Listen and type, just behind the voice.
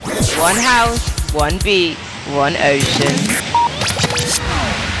One house, one beat, one ocean.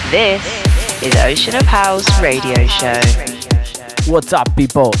 This is Ocean of House Radio Show. What's up,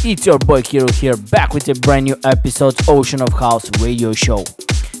 people? It's your boy Hiro here, back with a brand new episode Ocean of House Radio Show.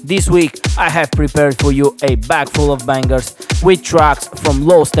 This week I have prepared for you a bag full of bangers with tracks from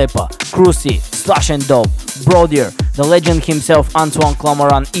LOLE, Steppa, Crusy, Slash and Doppe, BRODYR. The legend himself Antoine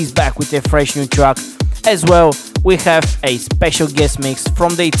Clamaran is back with a fresh new track. As well, we have a special guest mix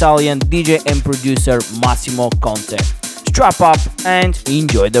from the Italian DJ and producer Massimo Conte. Strap up and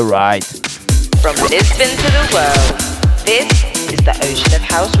enjoy the ride. From Lisbon to the world, this is the Ocean of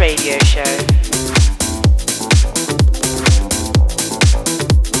House Radio Show.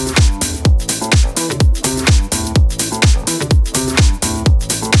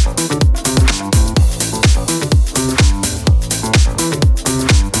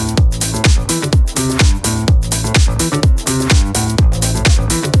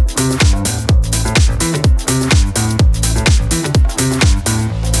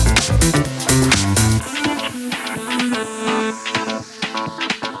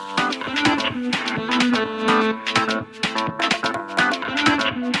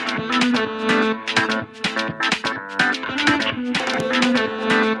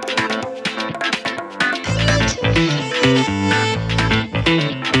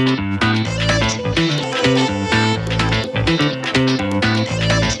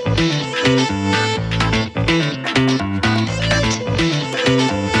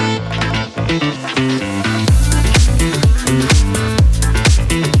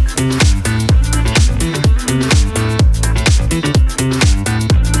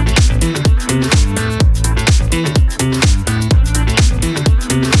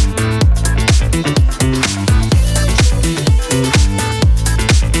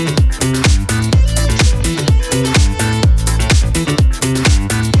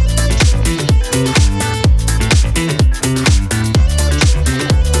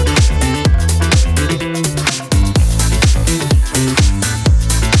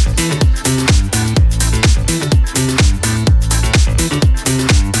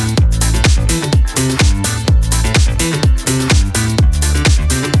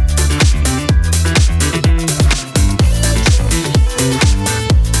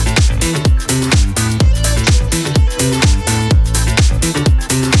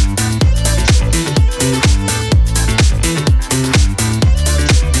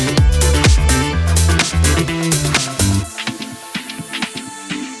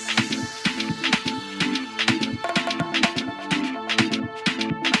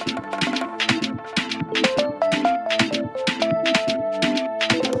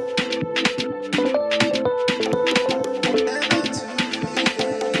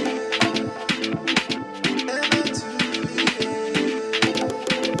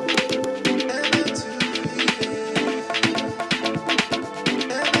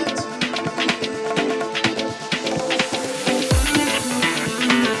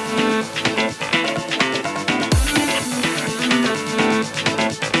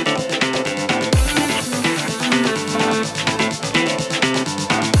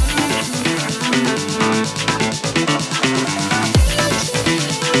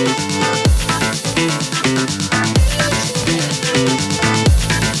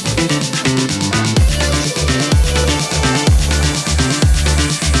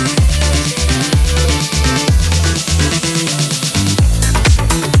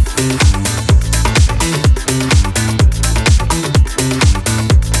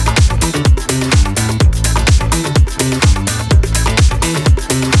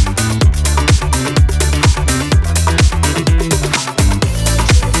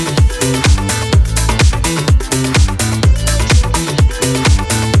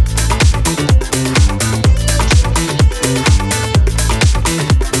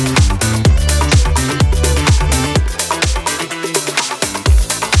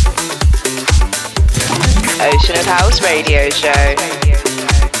 Radio Show.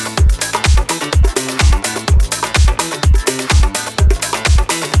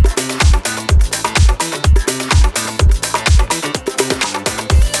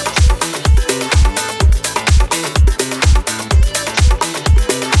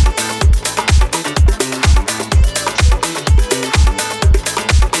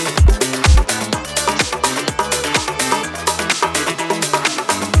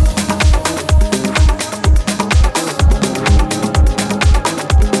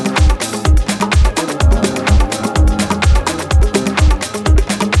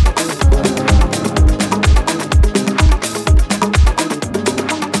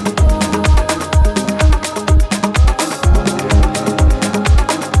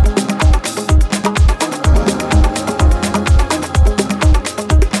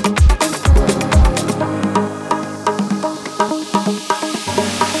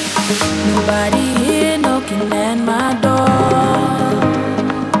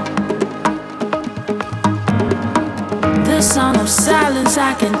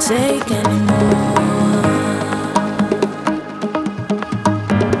 I can't take anymore.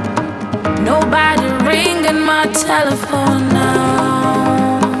 Nobody ringing my telephone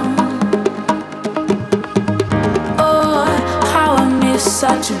now. Oh, how I miss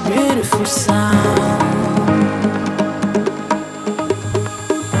such a beautiful sound.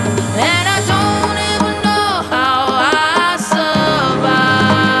 And I don't even know how I survive.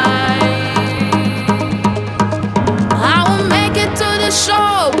 I will make it to the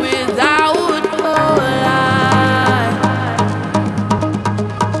shore without your light.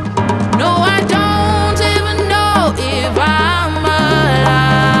 No, I don't even know if I'm alive.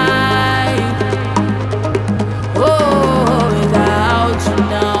 Oh, without you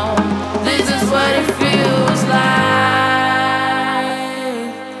now, this is what it feels like.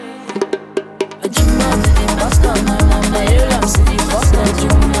 I dream of the pasta, my mama, you love city pasta,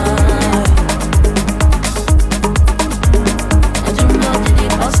 tonight. I dream of the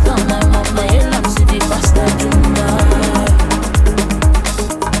pasta, my mama, you love city pasta, tonight.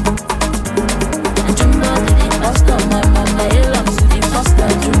 I dream of the pasta, my mama, you love city pasta,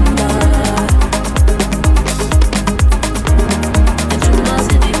 tonight. I dream of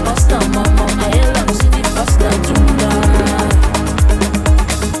the pasta, my mama, you love city pasta, tonight.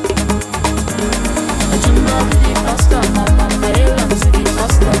 I dream of the pasta, my mama, you love city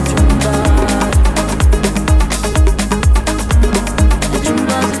pasta, tonight. I dream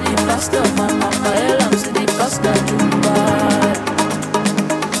of the pasta, my mama, you love city pasta, tonight.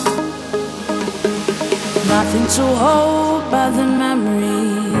 Nothing to hold but the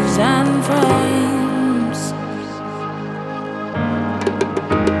memories and frames.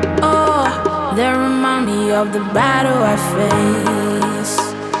 Oh, they remind me of the battle I face.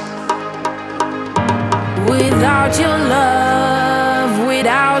 Without your love,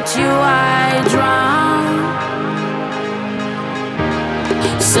 without you I drown.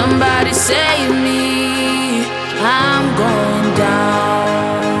 Somebody save me, I'm going down.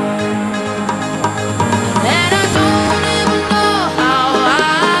 And I don't even know how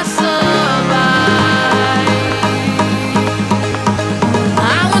I survive.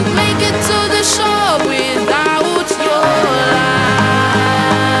 I won't make it to the shore without your light.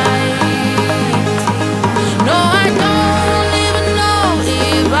 No, I don't even know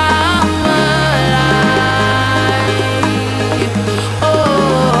if I'm alive. Oh,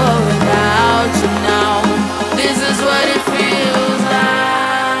 without you now, this is what it feels like.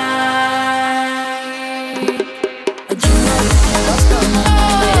 I dream of the pasta, my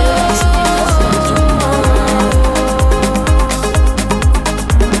mama, you love city pasta, tonight.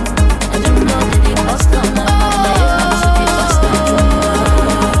 I dream of the pasta, my mama, you love city pasta, tonight.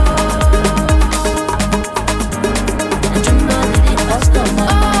 I dream of the pasta, my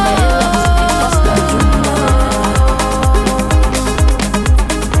mama, you love city pasta, tonight.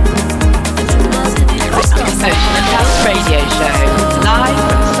 I dream of the pasta, my Ocean of House Radio Show, live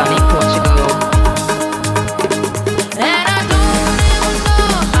from sunny Portugal. and I don't even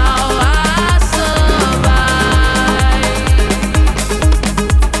know how I survive.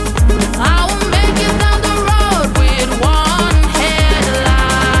 I will make it down the road with one headlight.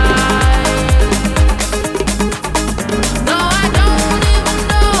 No, I don't even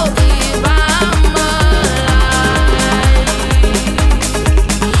know if I'm alive.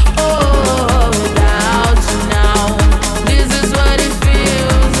 Oh, without you now, this is what it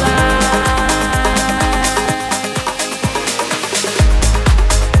feels like.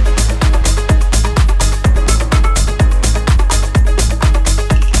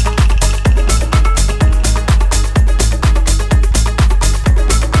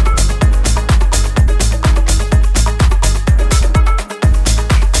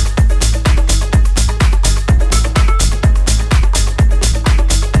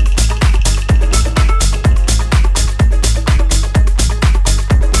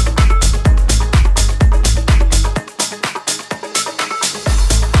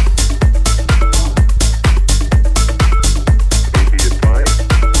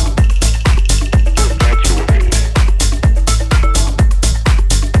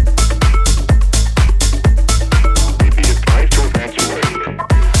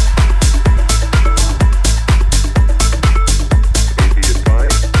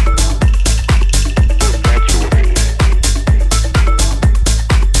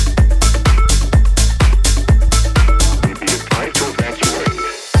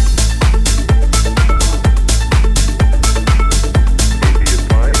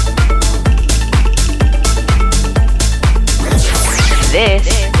 This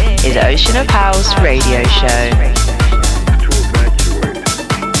is Ocean of House Radio Show.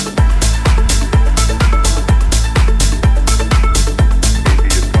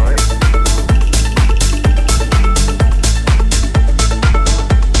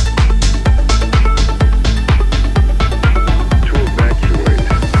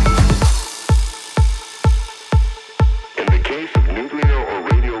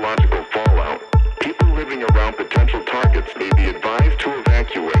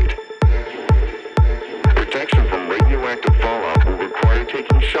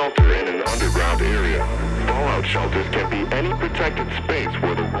 taking shelter in an underground area. Fallout shelters can be any protected space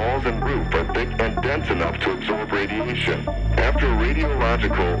where the walls and roof are thick and dense enough to absorb radiation. After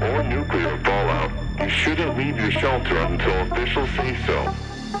radiological or nuclear fallout, you shouldn't leave your shelter until officials say so.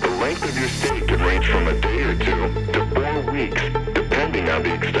 The length of your stay can range from a day or 2 to 4 weeks, depending on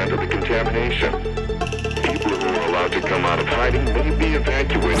the extent of the contamination. People who are allowed to come out of hiding may be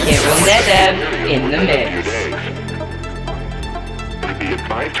evacuated in the mix. a few days. Be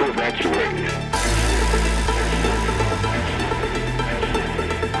advised to evacuate.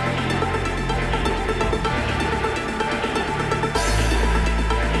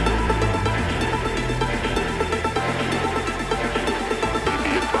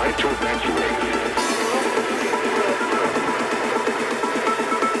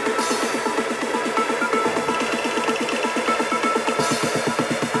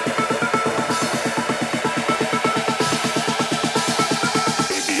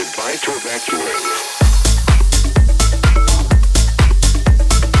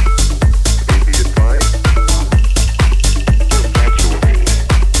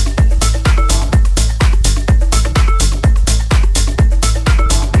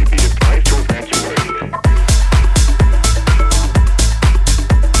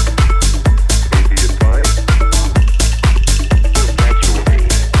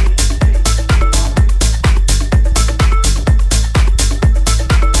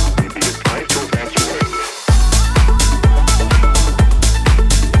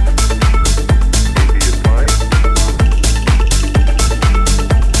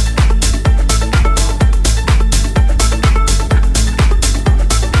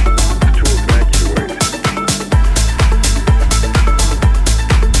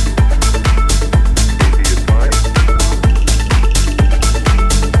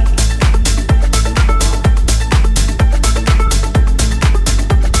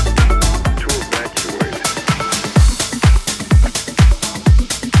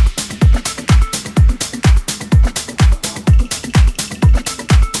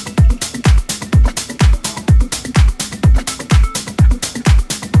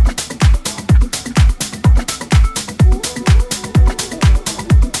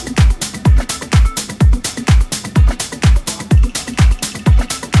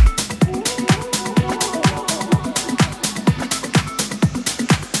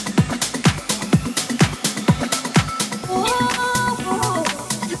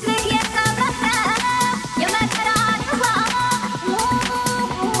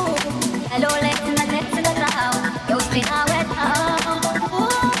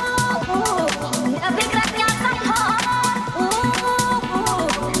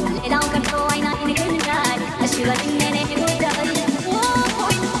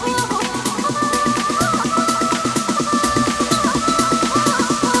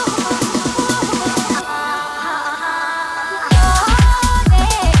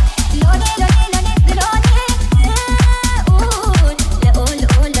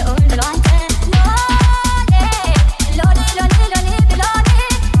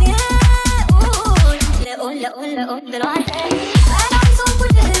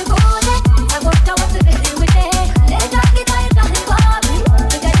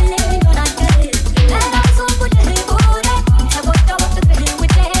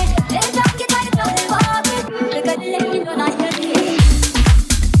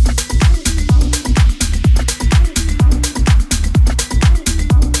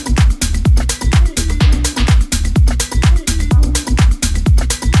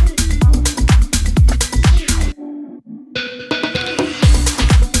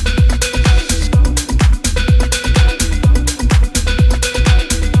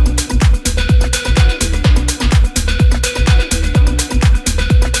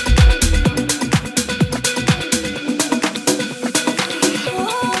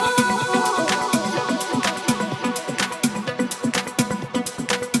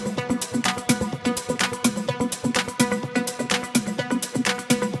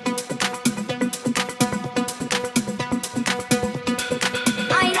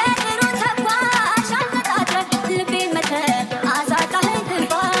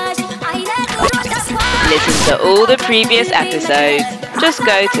 Listen to all the previous episodes. Just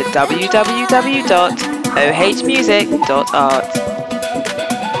go to www.ohmusic.art.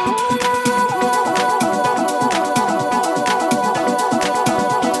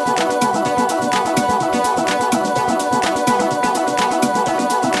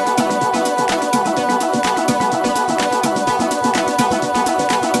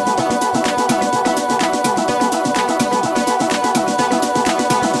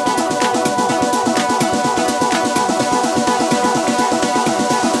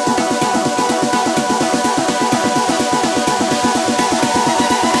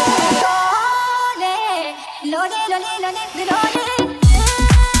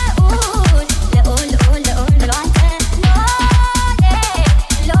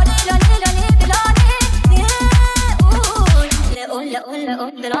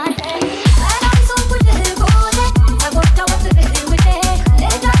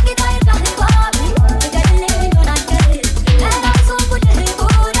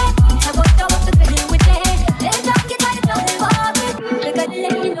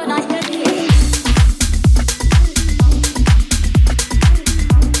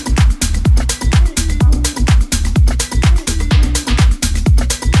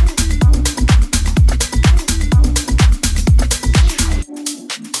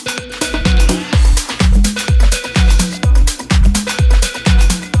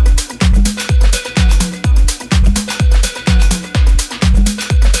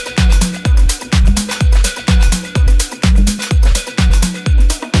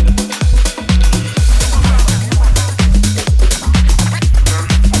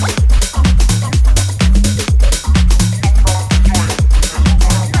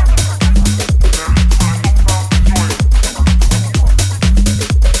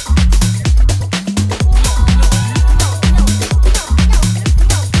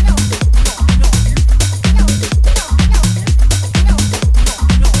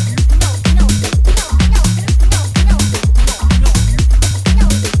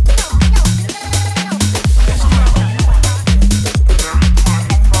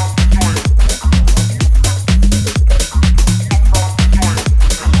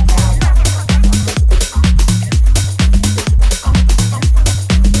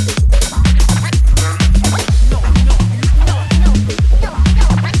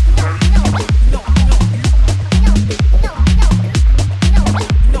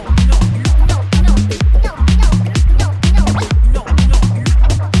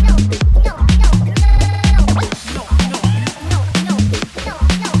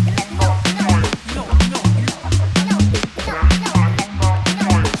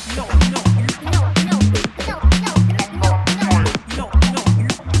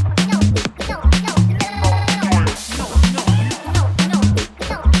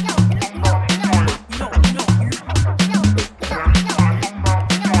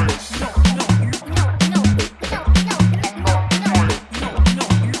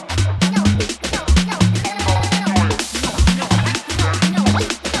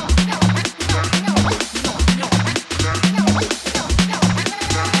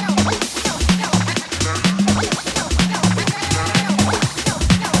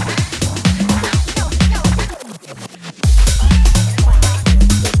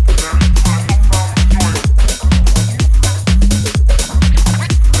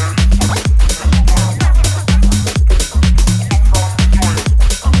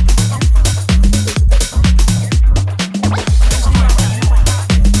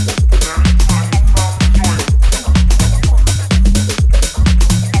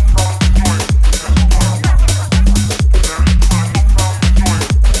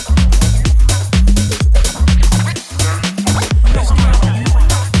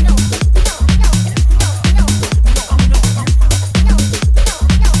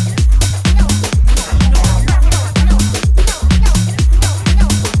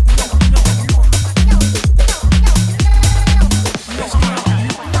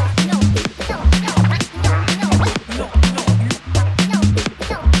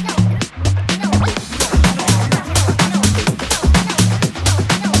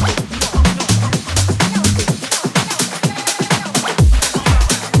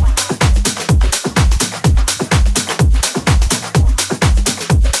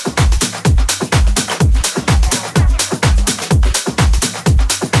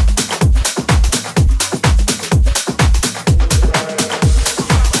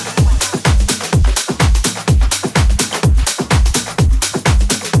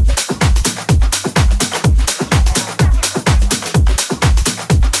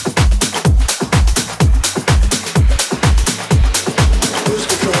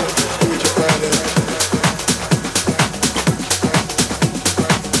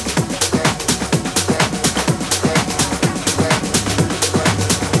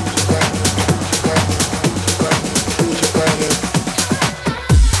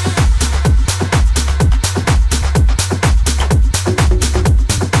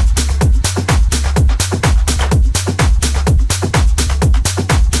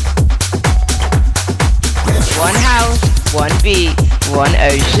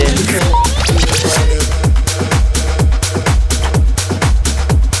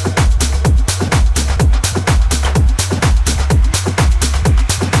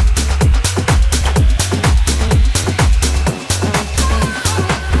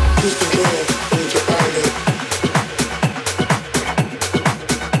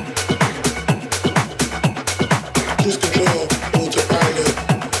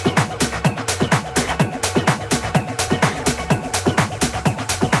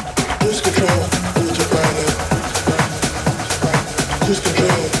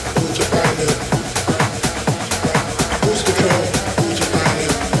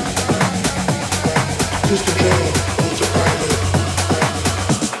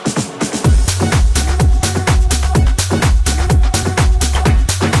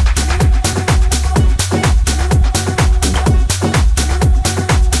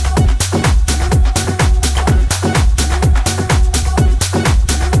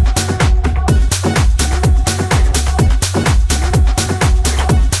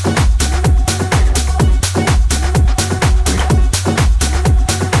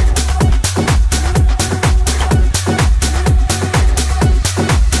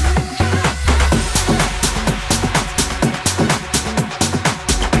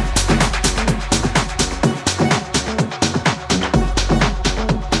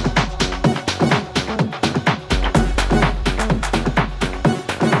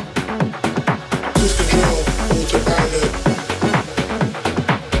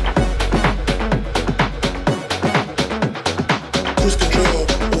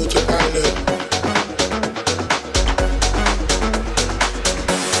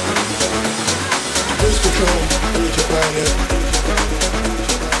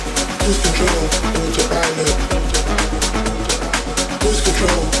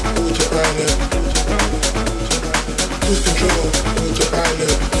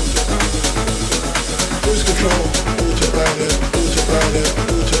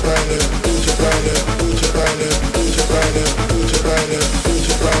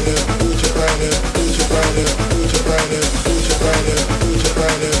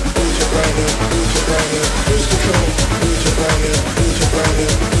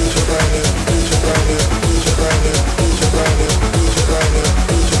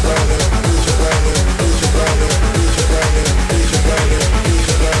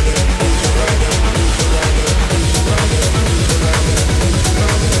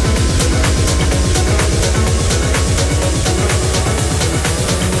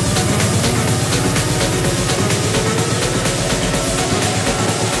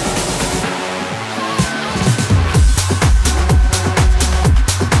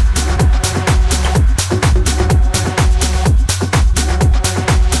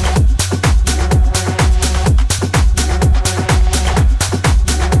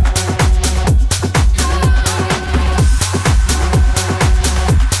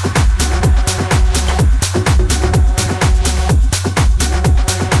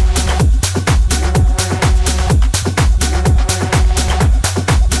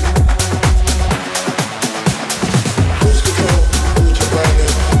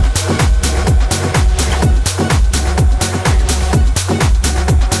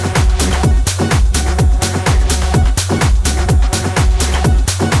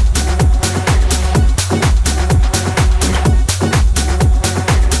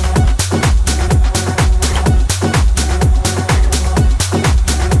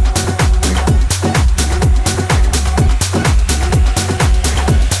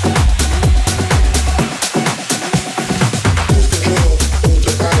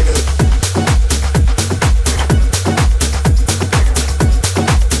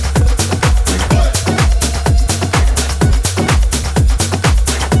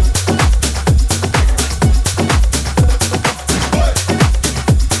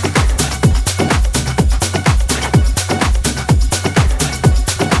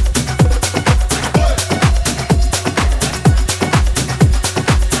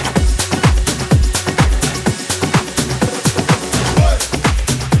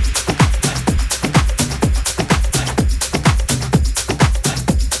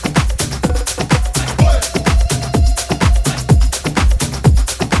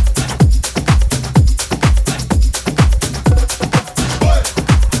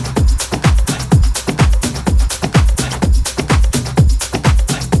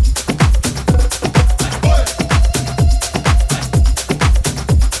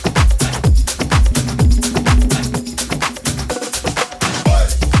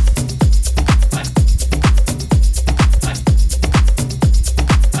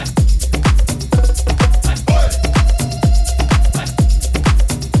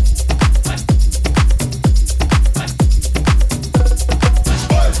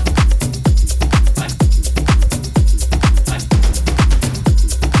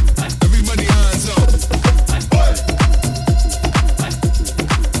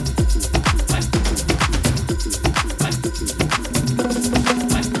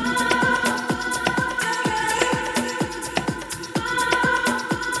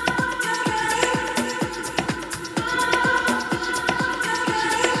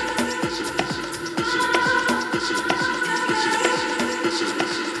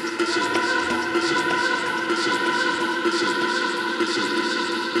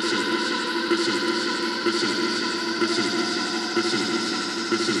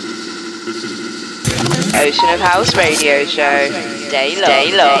 Ocean of House Radio Show. Stay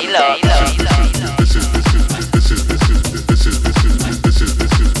locked.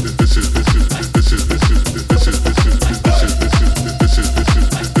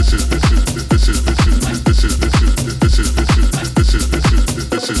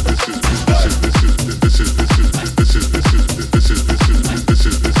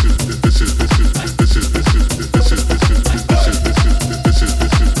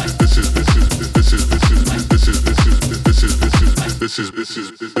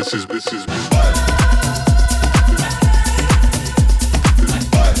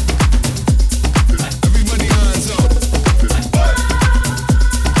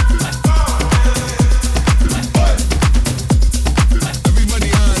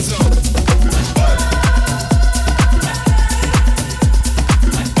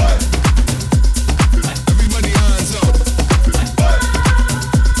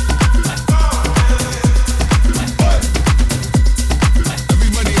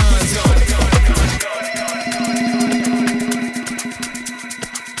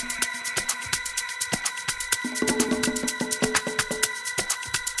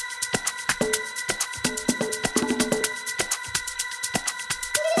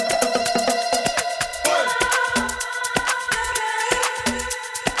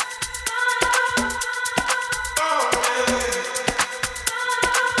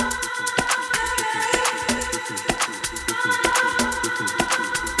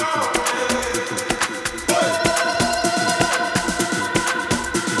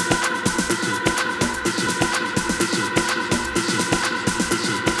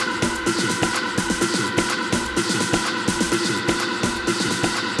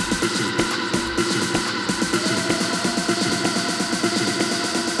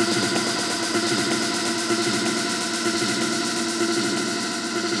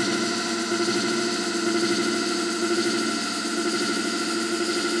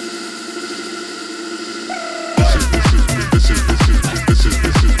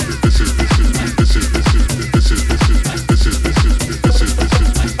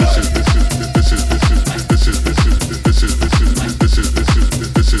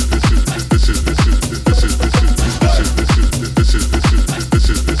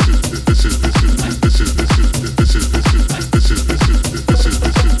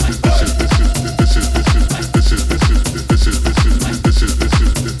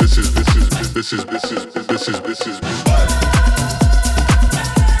 This is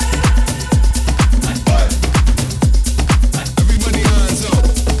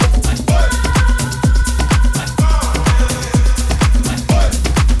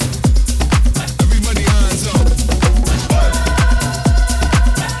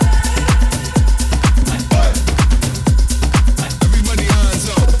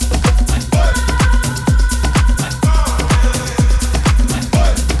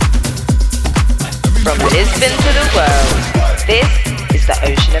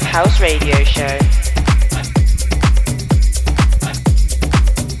Radio Show.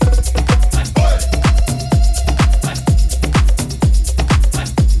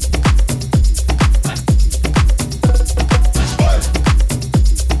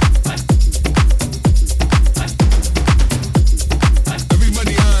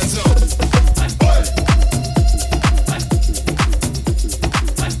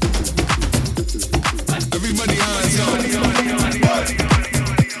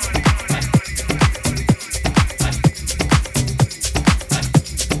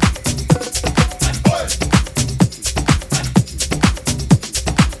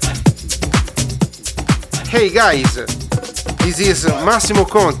 Hey guys, this is Massimo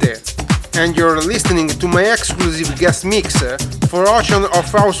Conte and you're listening to my exclusive guest mix for Ocean of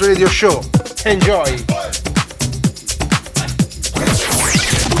House Radio Show. Enjoy!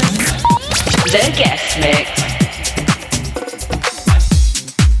 The guest mix.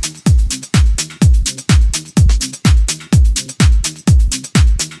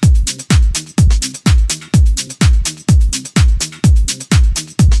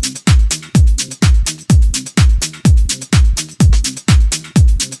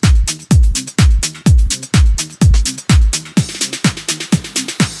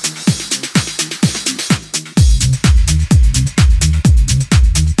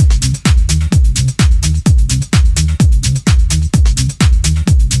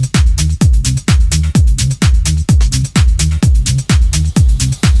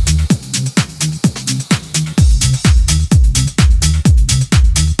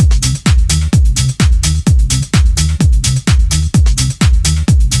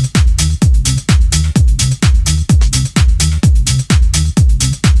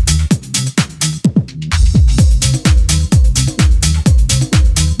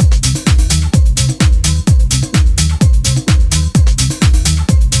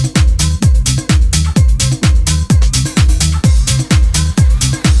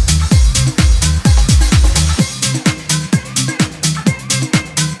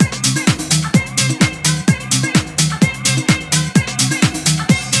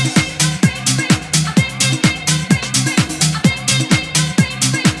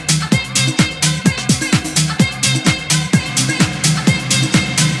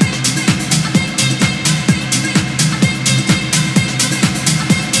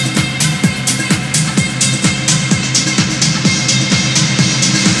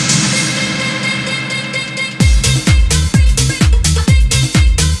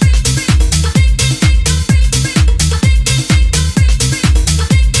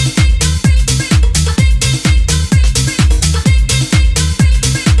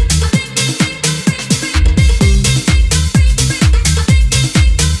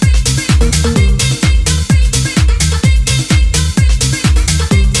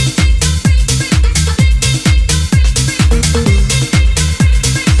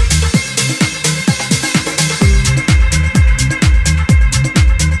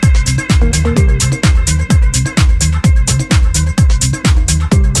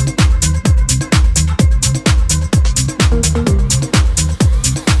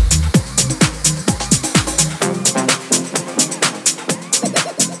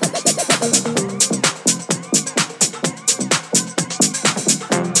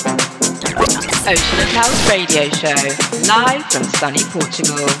 Ocean of House Radio Show, live from sunny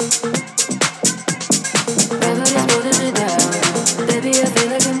Portugal. Gravity's pulling me down. Baby, I feel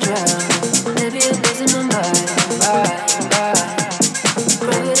like I'm drowning. Maybe I'm losing my mind.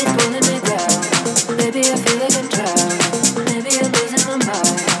 Gravity's pulling me down. Baby, I feel like I'm drowning. Maybe I'm losing my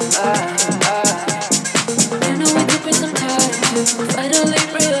mind. You know it took me some time to finally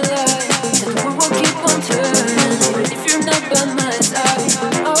realize that the world will keep on turning, even if you're not by my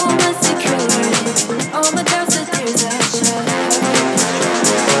side. All my security, all my doubts and tears I shed.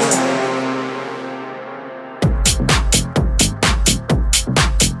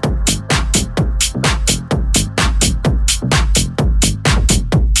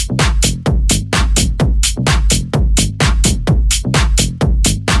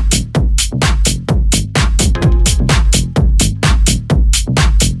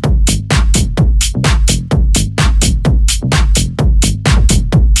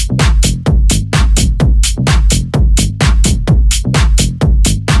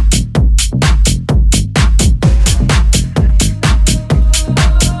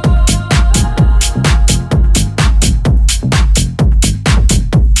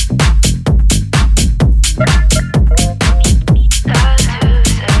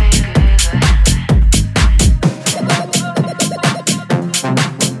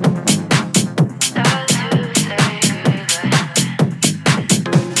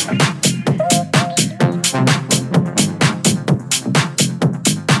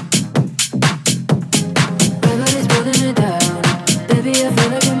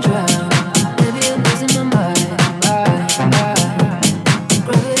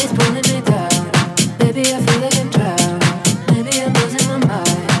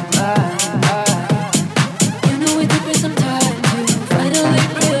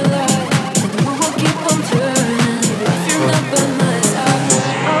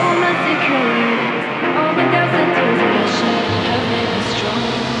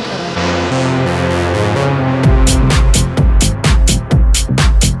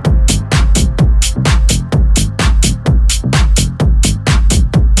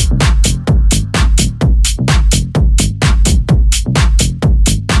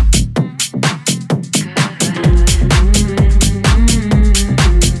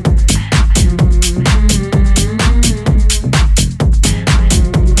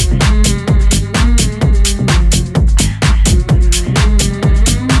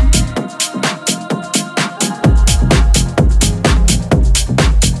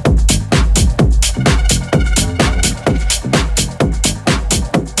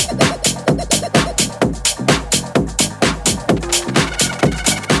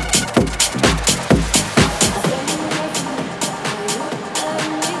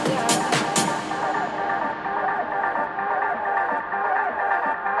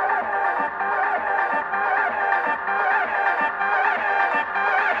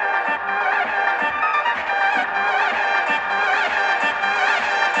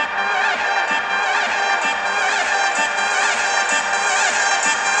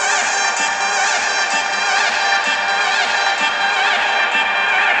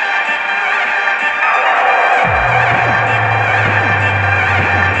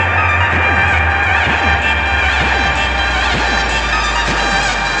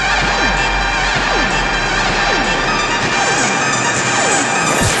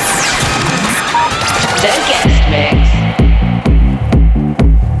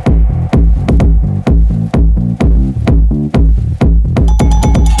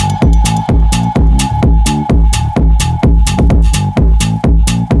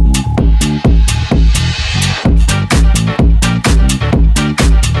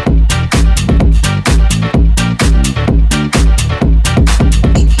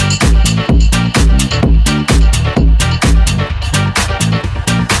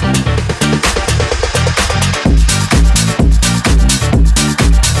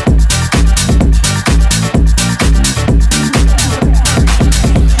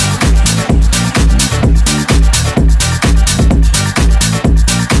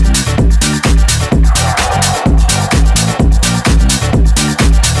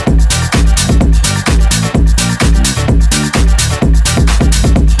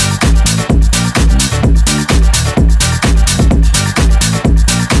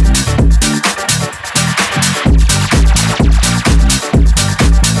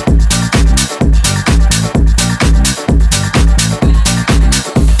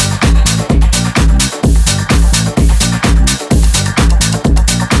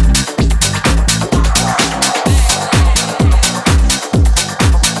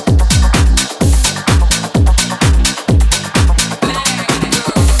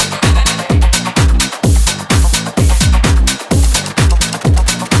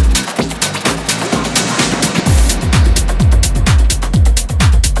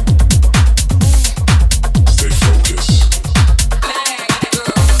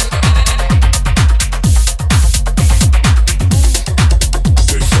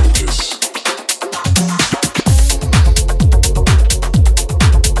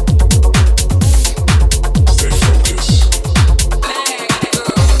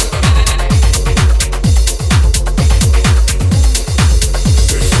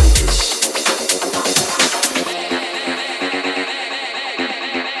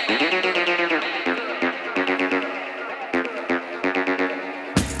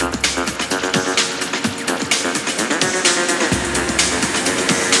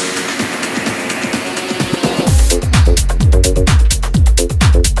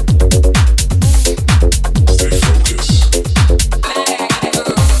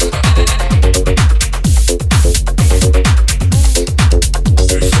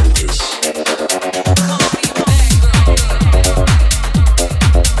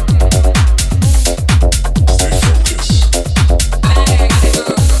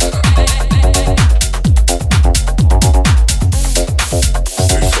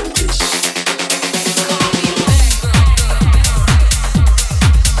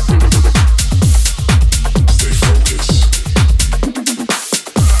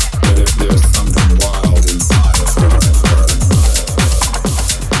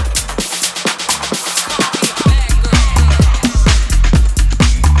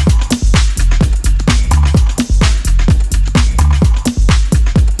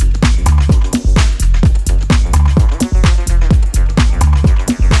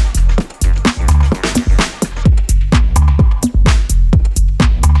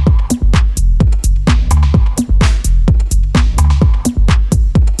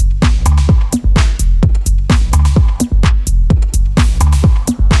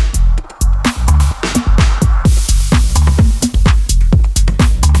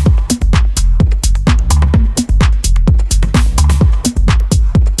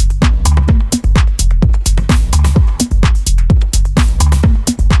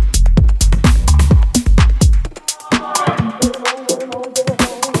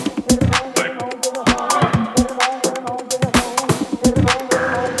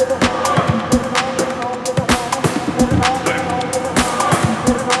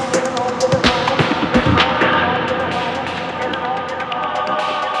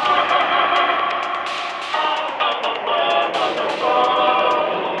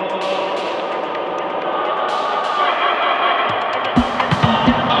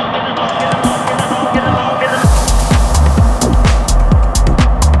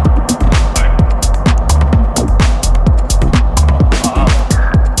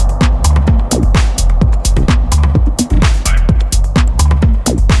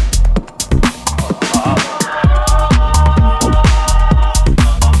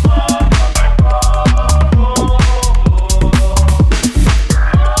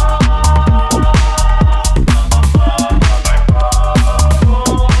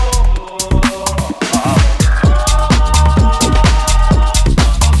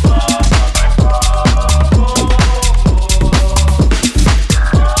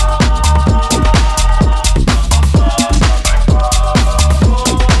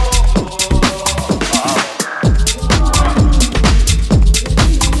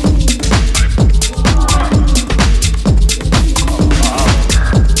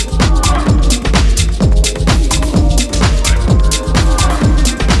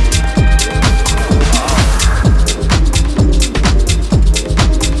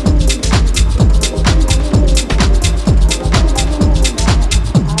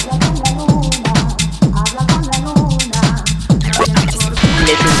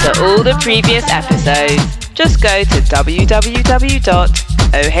 all the previous episodes, just go to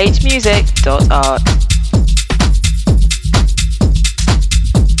www.ohmusic.art.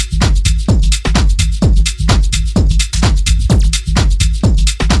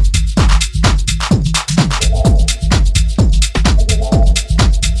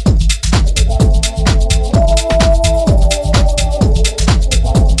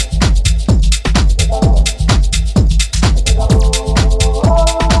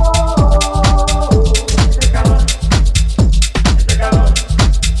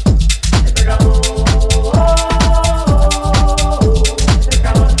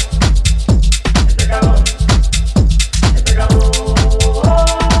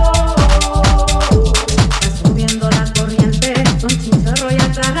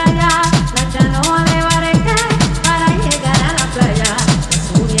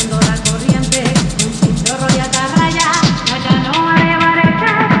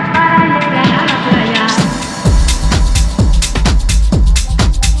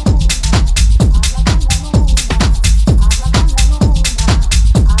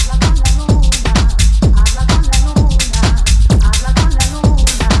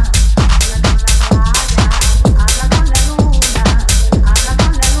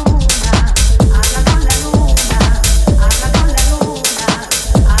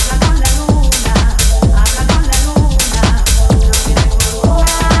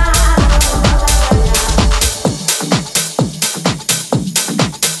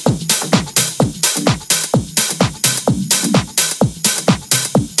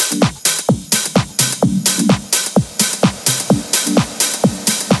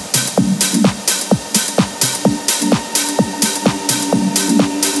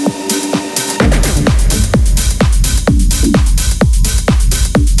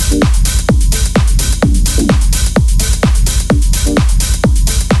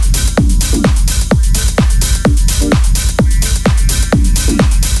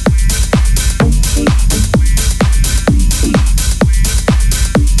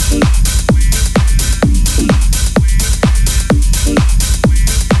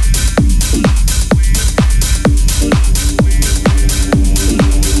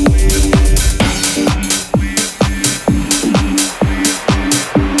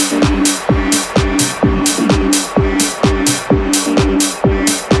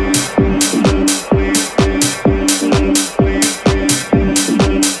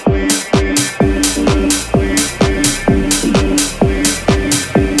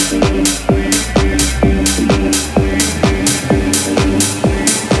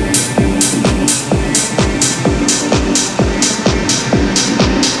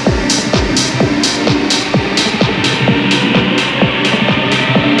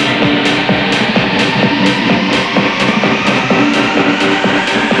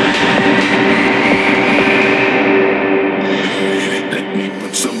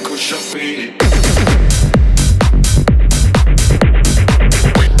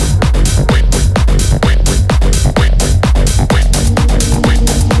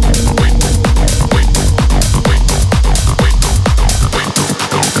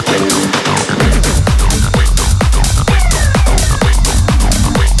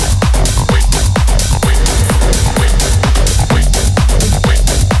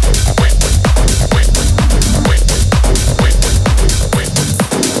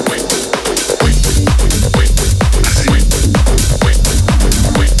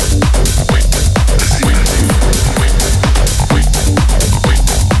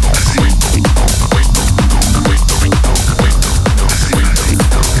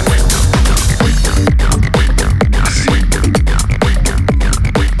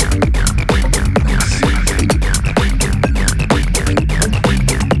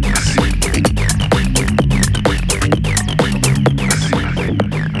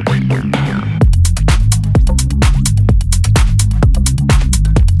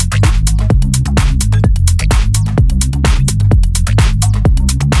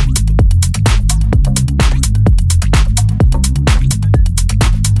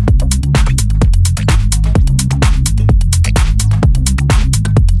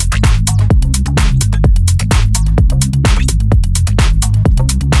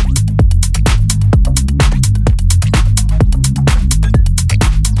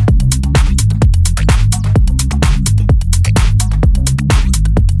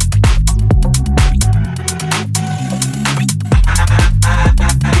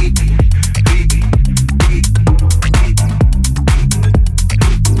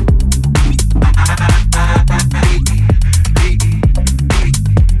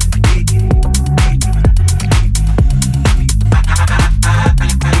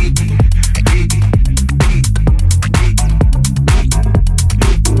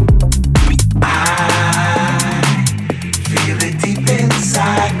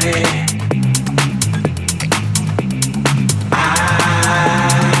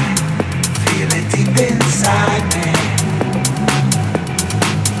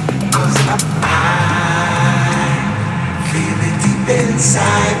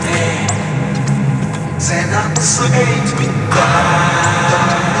 inside me. Then I'm a slave to God.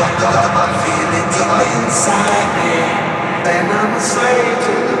 I feel it deep inside me. Then I'm a slave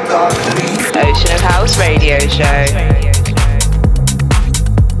to the dark beat. Ocean of House Radio Show.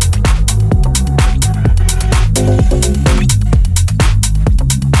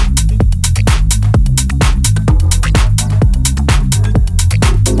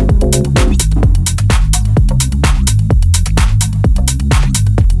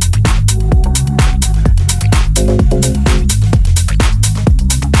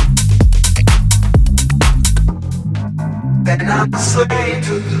 I'm a slave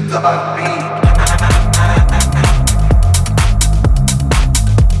to the dark beat.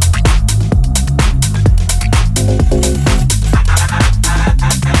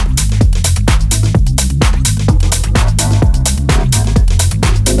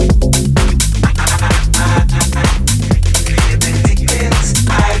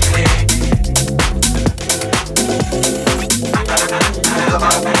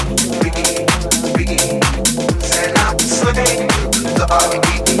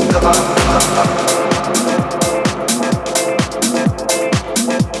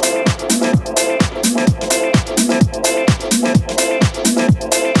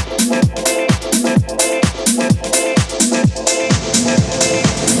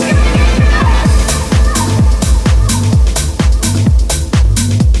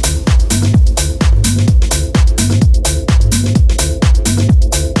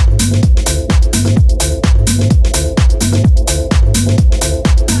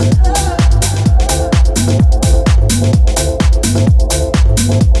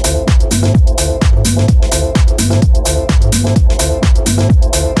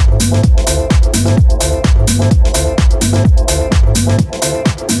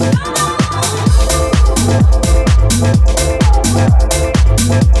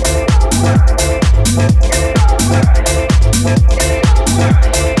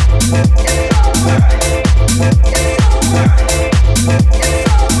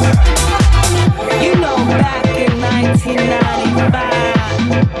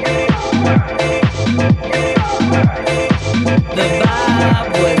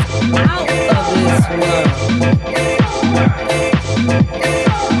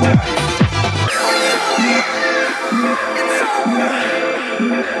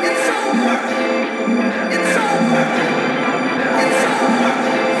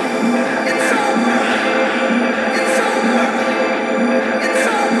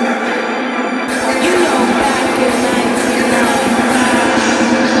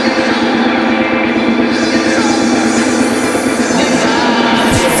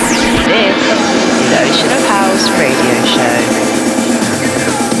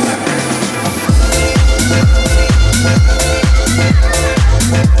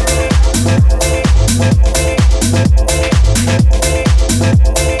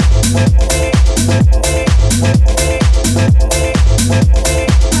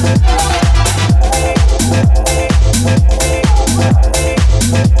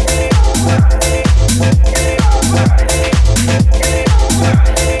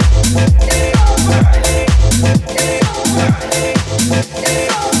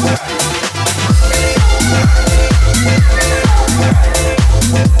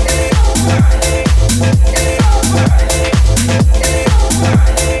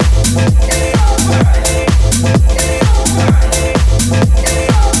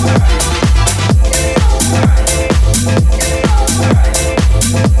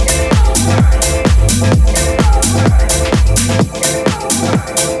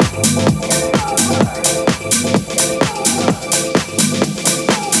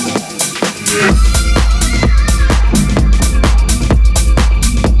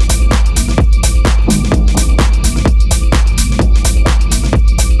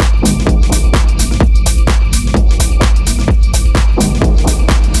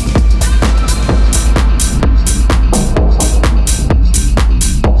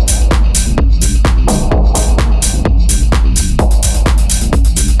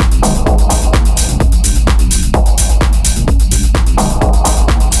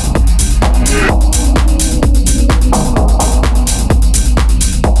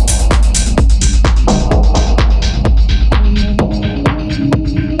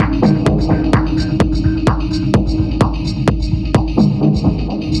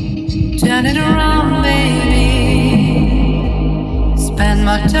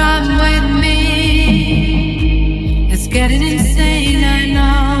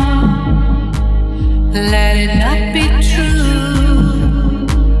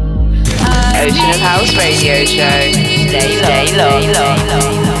 Ocean of House Radio Show. DJ LOLE.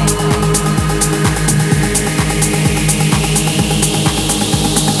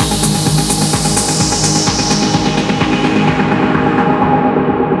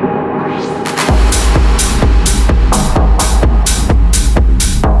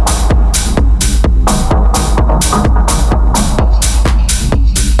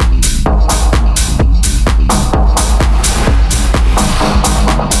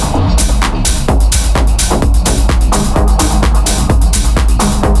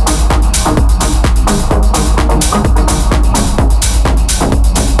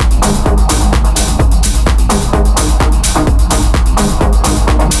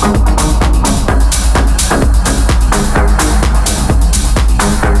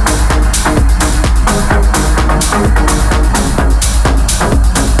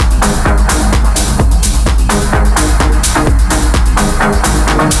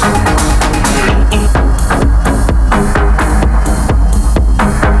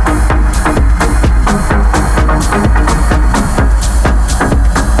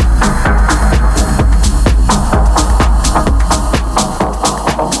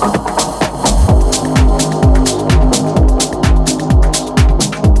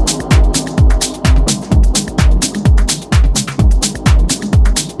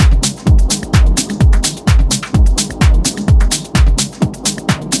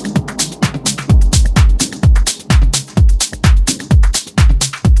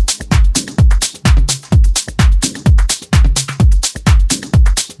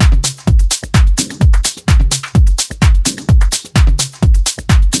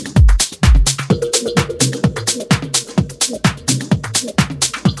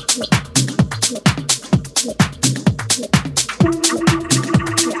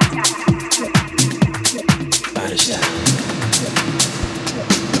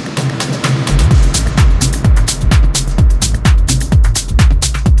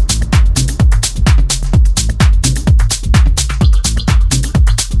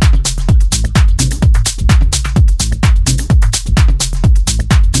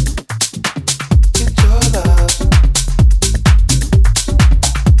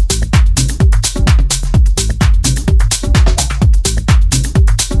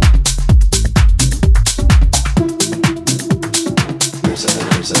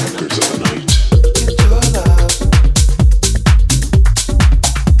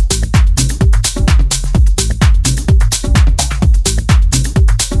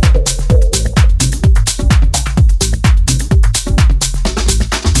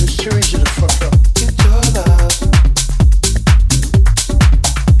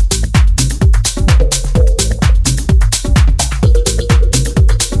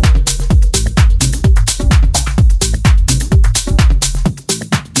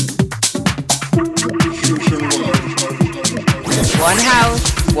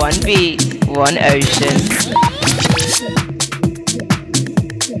 One beat, one ocean.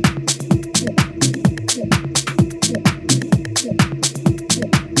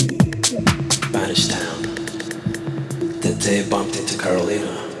 Spanish Town. The day bumped into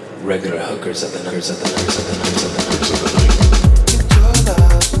Carolina. Regular hookers at the night.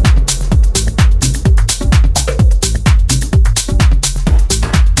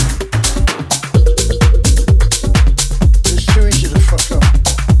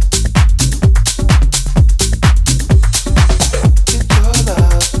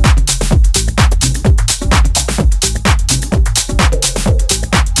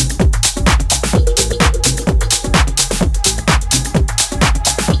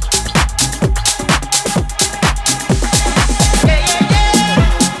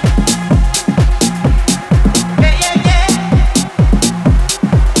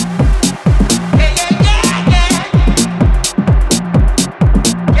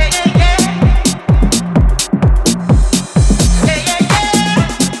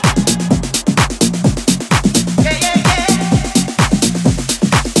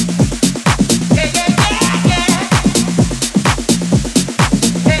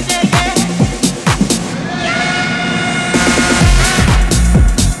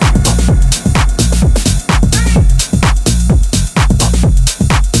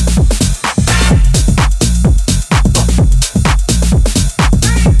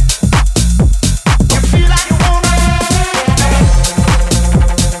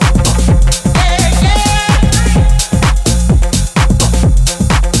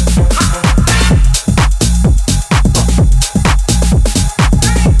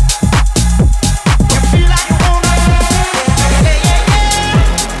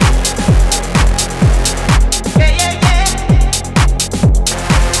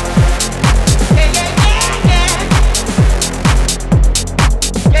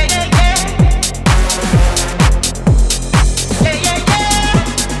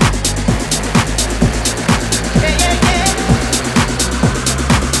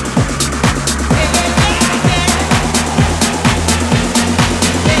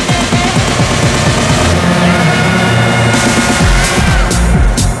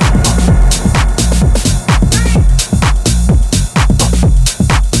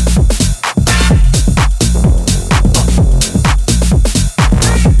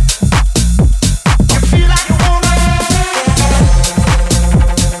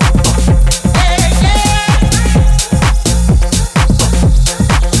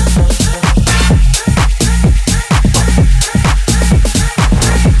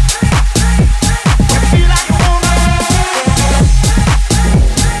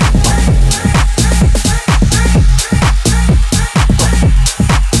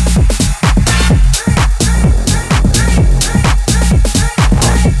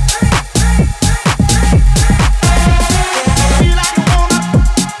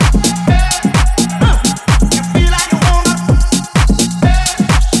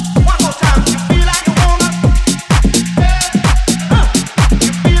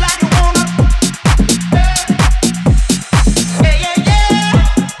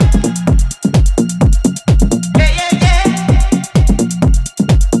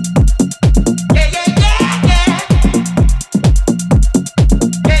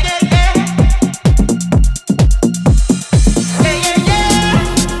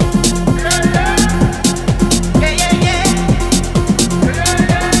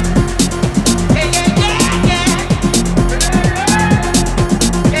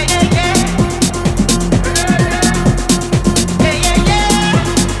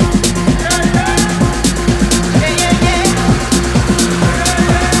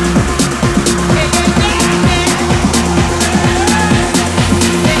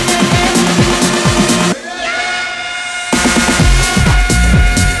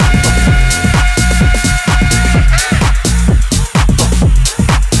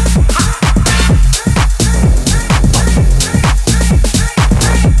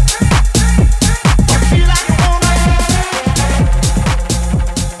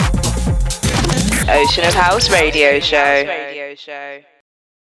 House Radio Show.